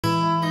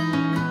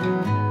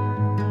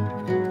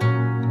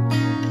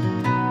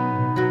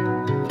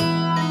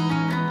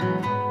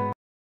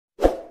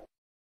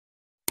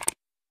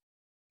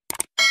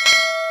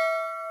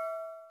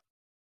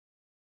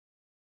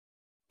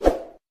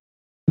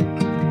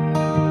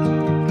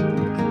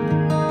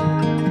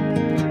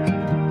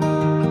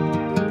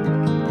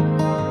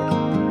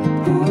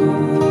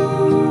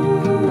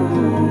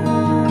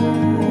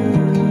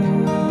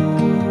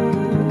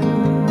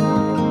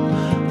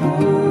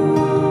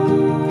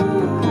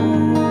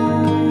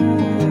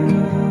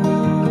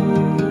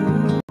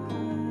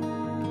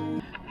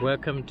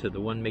Welcome to the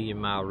 1 Million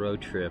Mile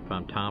Road Trip.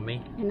 I'm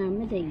Tommy. And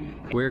I'm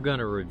Meddena. We're going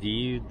to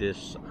review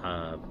this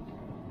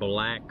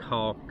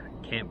Blackhawk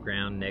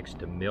campground next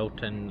to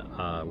Milton,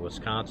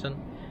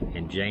 Wisconsin,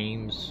 and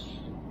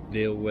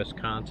Jamesville,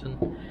 Wisconsin.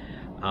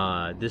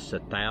 This is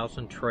a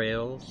 1,000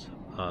 Trails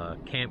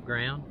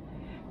campground,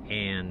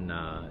 and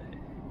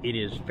it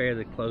is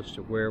fairly close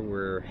to where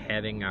we're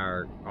having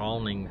our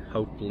awning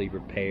hopefully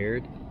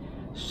repaired.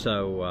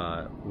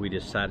 So we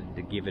decided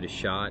to give it a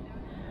shot.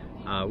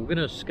 We're going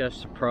to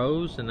discuss the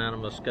pros, and then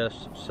I'm going to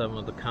discuss some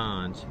of the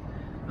cons.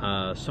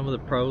 Some of the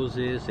pros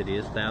is it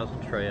is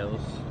 1,000 Trails,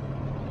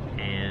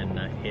 and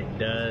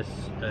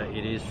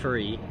it is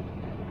free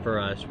for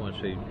us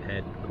once we've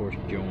had, of course,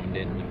 joined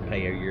and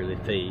pay our yearly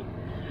fee.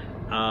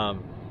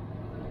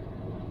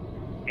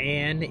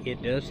 And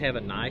it does have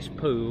a nice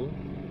pool.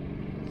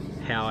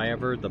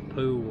 However, the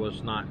pool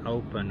was not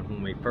open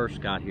when we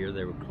first got here.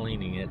 They were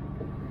cleaning it.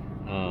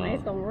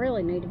 It's gonna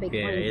really need to be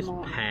cleaned. Yeah, it's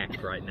tomorrow.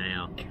 packed right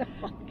now.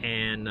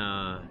 And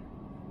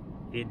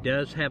it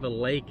does have a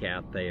lake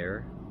out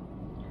there,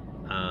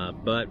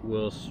 but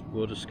we'll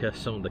discuss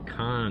some of the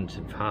cons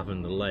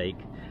involving the lake.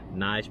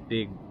 Nice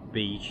big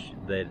beach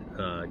that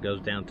goes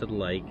down to the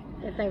lake.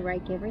 That they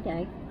rake every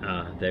day.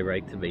 They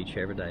rake the beach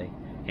every day,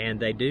 and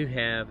they do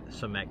have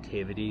some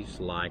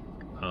activities like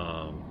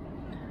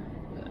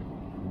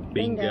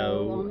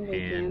bingo,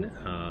 and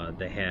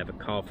they have a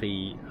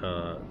coffee,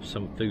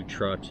 some food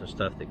trucks and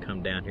stuff that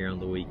come down here on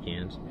the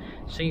weekends.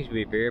 Seems to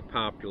be very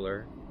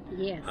popular.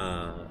 Yes.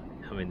 I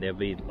mean, there'll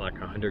be like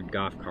 100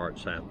 golf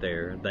carts out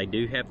there. They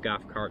do have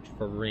golf carts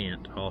for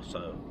rent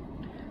also.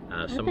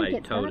 Somebody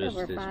told us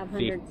it's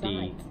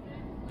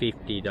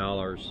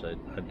 $50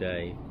 a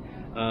day.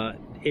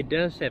 It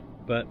does have,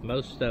 but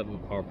most of them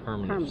are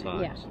permanent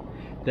sites. Yeah.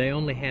 They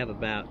only have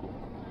about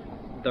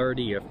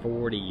 30 or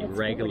 40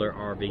 regular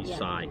RV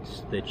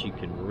sites that you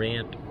can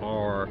rent,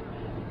 or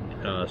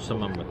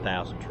some of them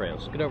 1,000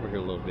 Trails. Get over here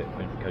a little bit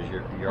because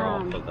you're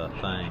off of the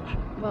thing.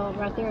 Well,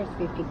 right there is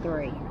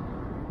 53.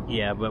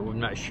 Yeah, but we're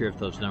not sure if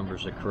those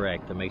numbers are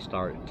correct. They may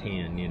start at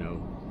 10, you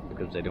know,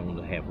 because they don't want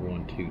to have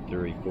 1, 2,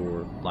 3,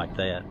 4 like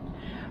that.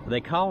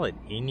 They call it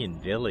Indian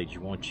Village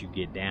once you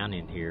get down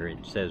in here.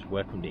 It says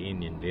 "Welcome to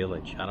Indian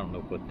Village." I don't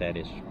know what that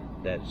is.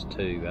 That's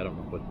to. I don't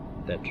know what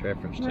that's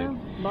reference to.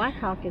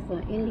 Blackhawk is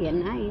an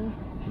Indian name.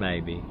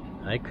 Maybe.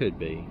 It could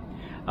be.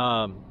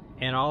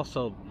 And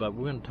also, but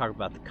we're going to talk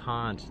about the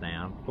cons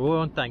now.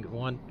 One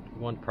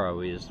pro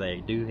is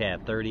they do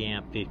have 30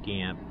 amp, 50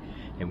 amp,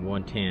 and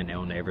 110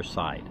 on every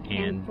site.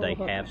 And they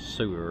have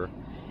sewer,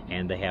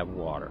 and they have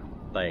water.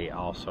 They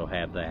also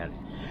have that.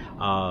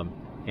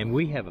 And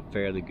we have a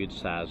fairly good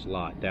sized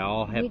lot. They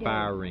all have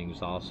fire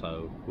rings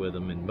also with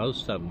them, and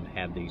most of them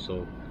have these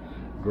little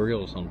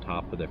grills on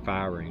top of their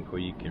fire ring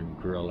where you can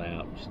grill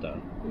out stuff.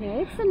 Yeah,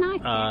 it's a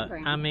nice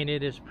campground. I mean,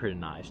 it is pretty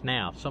nice.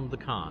 Now, some of the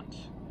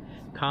cons.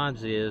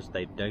 Cons is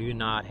they do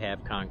not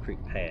have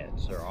concrete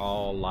pads. They're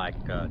all like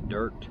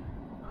dirt,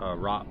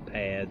 rock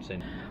pads,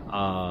 and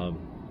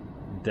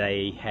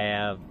they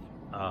have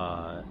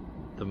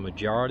the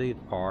majority of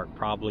the park,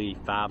 probably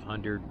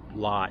 500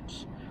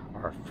 lots,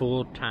 are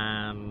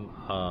full-time.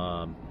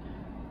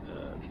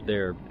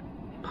 They're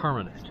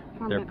permanent.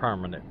 They're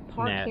permanent.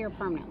 Parked here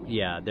permanently.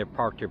 Yeah, they're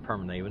parked here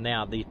permanently.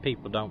 Now, these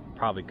people don't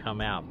probably come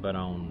out but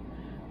on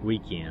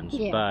weekends.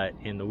 Yeah. But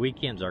and the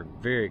weekends are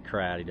very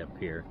crowded up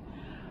here.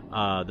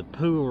 The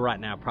pool right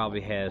now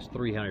probably has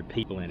 300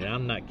 people in it.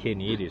 I'm not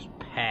kidding you. It is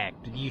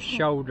packed. You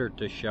shoulder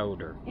to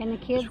shoulder. And the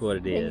kids, that's what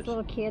it is. These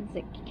little kids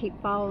that keep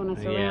following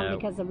us around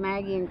because of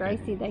Maggie and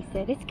Gracie, they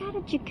said, it's got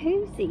a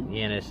jacuzzi.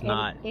 Yeah, and it's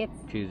not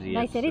jacuzzi.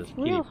 They said it's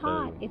real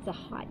hot. It's a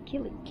hot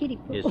kiddie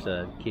pool. It's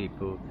a kiddie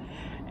pool.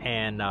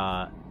 And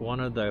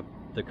one of the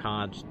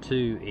cons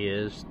too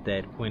is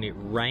that when it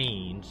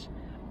rains,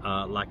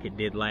 like it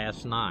did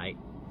last night,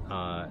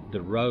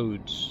 the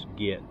roads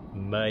get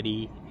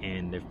muddy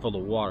and they're full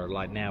of water.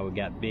 Like now we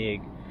got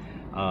big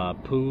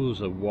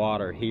pools of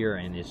water here,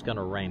 and it's going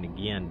to rain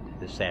again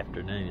this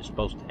afternoon. It's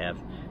supposed to have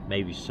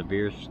maybe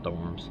severe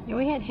storms. Yeah,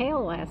 we had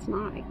hail last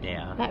night.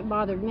 Yeah. That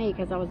bothered me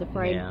because I was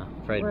afraid,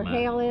 where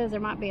hail is,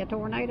 there might be a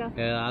tornado.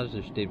 Yeah, I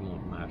just didn't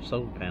want my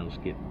solar panels to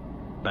get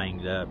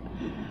banged up.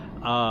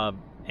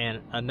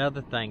 And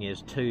another thing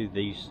is too,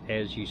 these,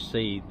 as you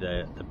see,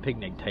 the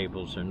picnic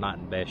tables are not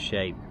in best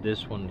shape.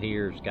 This one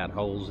here's got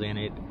holes in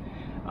it.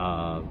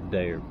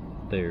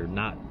 They're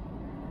not,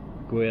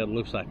 well, it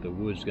looks like the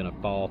wood's gonna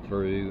fall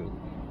through,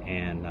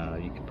 and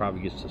you could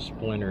probably get some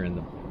splinter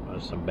in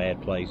some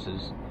bad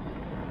places.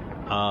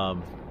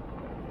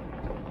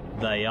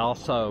 They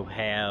also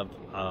have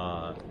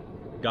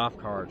golf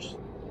carts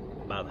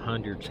by the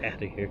hundreds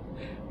out of here.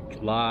 A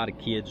lot of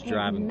kids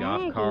driving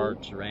golf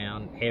carts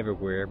around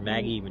everywhere.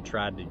 Maggie even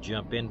tried to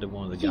jump into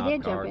one of the golf carts. She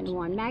did jump into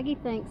one. Maggie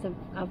thinks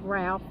of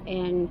Ralph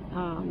and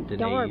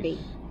Darby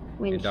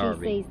when she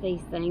sees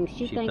these things.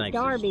 She thinks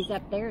Darby's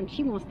up there and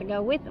she wants to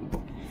go with them.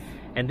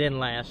 And then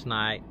last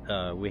night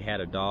we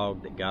had a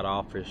dog that got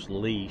off his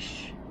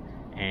leash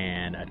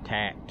and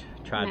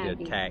tried to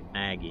attack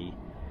Maggie.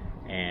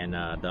 and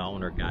the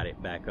owner got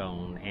it back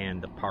on,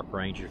 and the park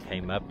ranger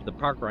came up. The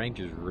park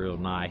ranger's real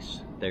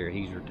nice there.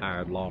 He's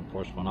retired law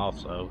enforcement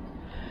also.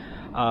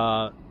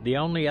 The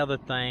only other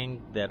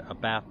thing that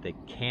about the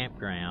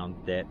campground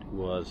that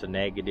was a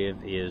negative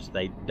is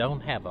they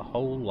don't have a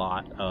whole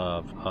lot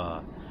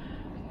of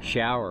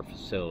shower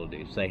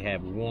facilities. They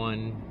have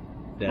one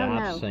that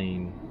I've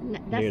seen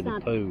near the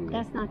pool.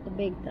 That's not the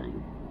big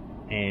thing.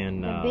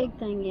 And the big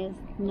thing is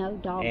no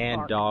dog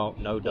park.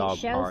 No dog park. It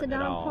shows a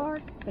dog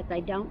park, but they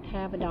don't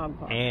have a dog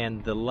park.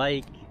 And the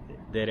lake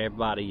that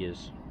everybody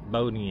is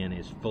boating in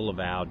is full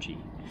of algae.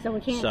 So we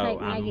can't take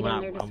Maggie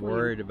down there to swim. I'm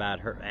worried about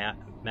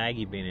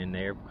Maggie being in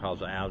there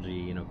because algae,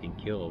 you know, can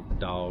kill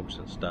dogs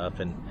and stuff,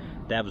 and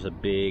that was a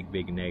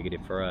big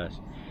negative for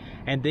us.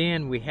 And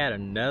then we had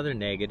another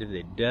negative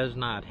that does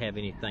not have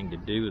anything to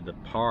do with the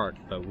park,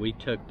 but we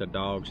took the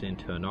dogs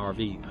into an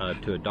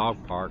RV, to a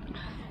dog park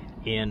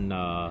in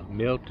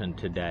Milton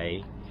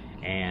today,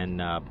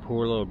 and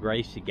poor little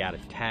Gracie got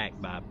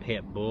attacked by a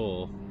pet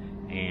bull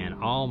and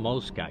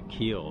almost got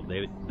killed.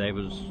 They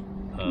was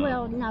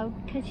well, no,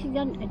 because she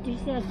doesn't. She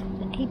says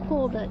he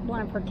pulled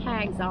one of her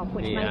tags off,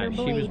 which made her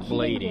bleed. She was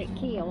bleeding. She didn't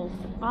get killed,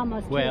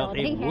 almost well,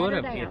 killed. Well, it would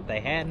have if they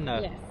hadn't.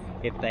 Yes.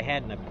 If they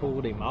hadn't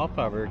pulled him off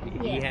of her,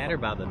 he had her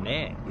by the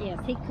neck. Yes,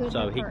 he could.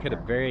 So he could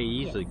have very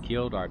easily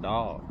killed our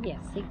dog. Yes,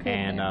 he could.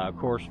 And of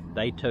course,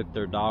 they took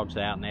their dogs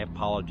out and they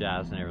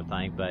apologized and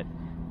everything. But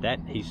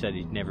that he said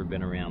he's never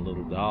been around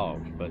little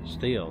dogs. But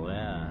still,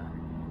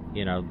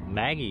 you know,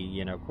 Maggie,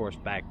 you know, of course,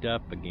 backed him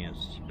up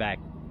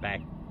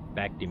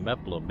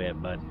a little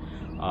bit. But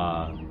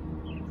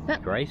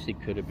Gracie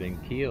could have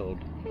been killed.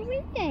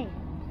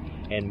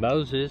 And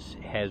Moses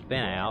has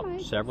been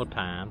out several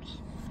times.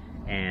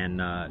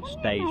 And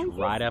stays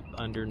right up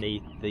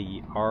underneath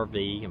the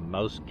RV in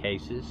most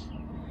cases,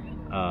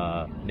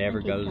 never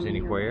goes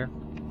anywhere.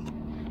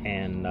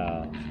 And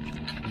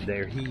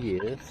there he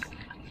is.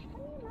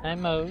 Hey,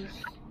 Mose.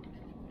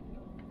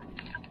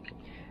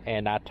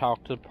 And I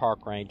talked to the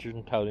park ranger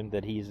and told him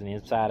that he's an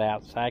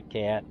inside-outside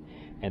cat,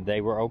 and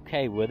they were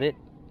okay with it.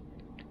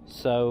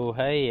 So,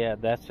 hey,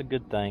 that's a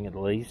good thing at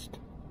least.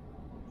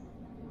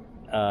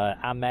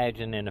 I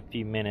imagine in a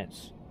few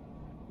minutes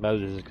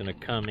Moses is going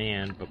to come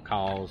in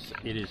because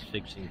it is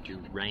fixing to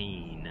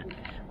rain.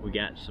 We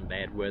got some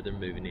bad weather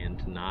moving in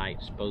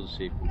tonight,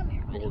 supposedly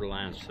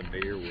borderline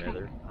severe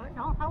weather.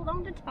 Hold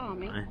on to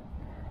Tommy.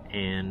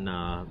 And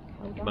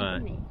but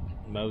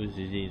Moses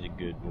is a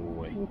good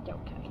boy. It's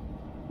okay.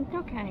 It's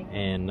okay.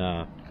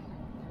 And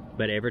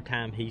but every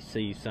time he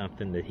sees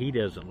something that he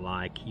doesn't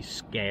like, he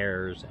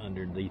scares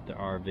underneath the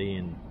RV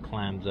and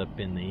climbs up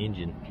in the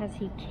engine. Because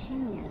he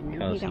can.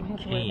 Because he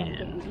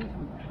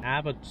can. I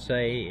would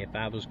say if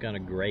I was going to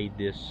grade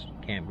this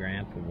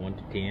campground from 1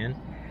 to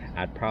 10,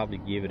 I'd probably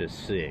give it a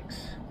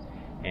 6.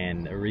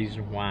 And the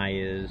reason why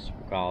is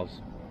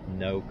because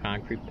no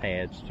concrete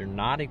pads. They're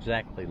not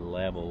exactly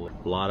level.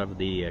 A lot of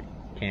the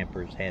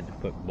campers had to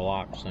put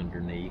blocks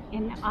underneath.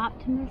 And the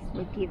Optimus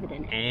would give it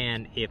an 8.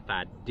 And if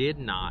I did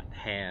not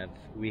have,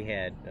 we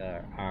had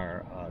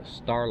our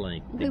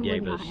Starlink that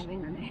gave us,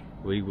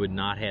 we would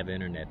not have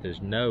internet.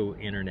 There's no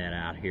internet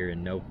out here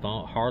and no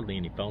phone, hardly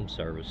any phone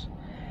service.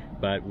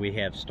 But we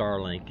have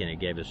Starlink and it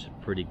gave us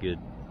pretty good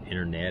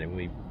internet, and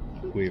we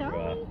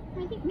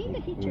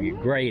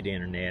great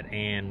internet,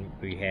 and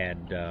we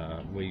had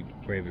we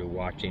were able to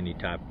watch any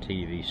type of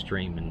TV,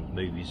 streaming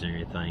movies and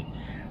everything.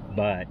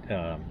 But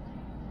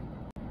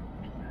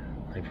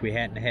if we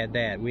hadn't had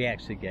that, we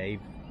actually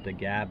gave the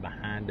guy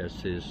behind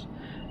us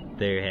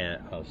they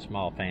had a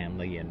small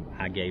family, and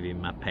I gave him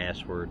my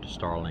password to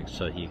Starlink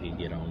so he could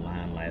get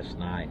online last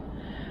night,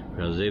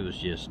 because it was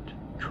just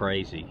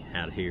crazy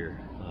out here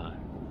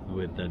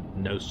with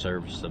no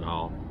service at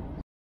all.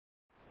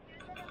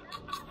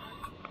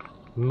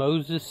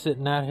 Moses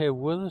sitting out here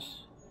with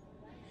us.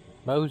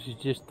 Moses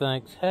just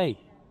thinks, hey,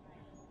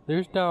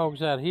 there's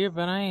dogs out here,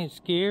 but I ain't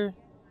scared,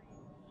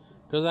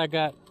 because I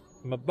got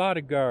my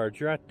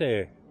bodyguards right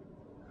there.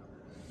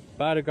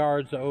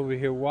 Bodyguards are over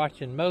here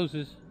watching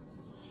Moses,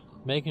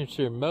 making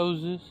sure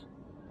Moses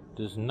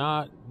does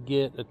not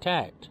get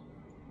attacked.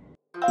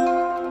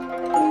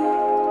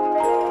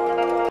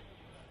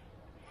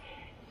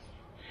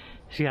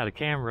 She got a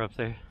camera up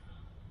there.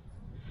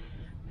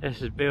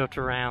 This is built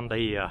around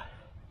the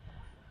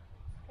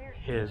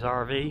his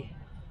RV.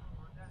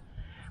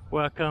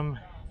 Welcome,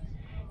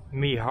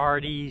 me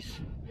hearties,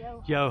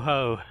 yo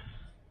ho.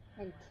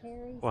 And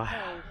Terry's wow. Face.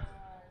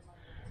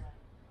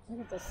 Look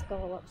at the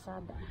skull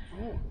upside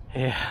down.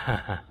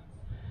 Yeah.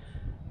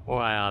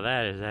 Wow,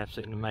 that is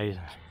absolutely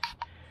amazing.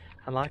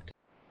 I like it.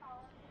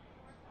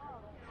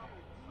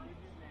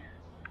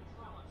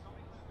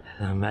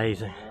 That's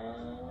amazing.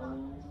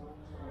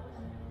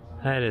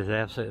 That is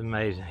absolutely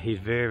amazing. He's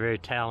very, very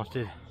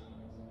talented.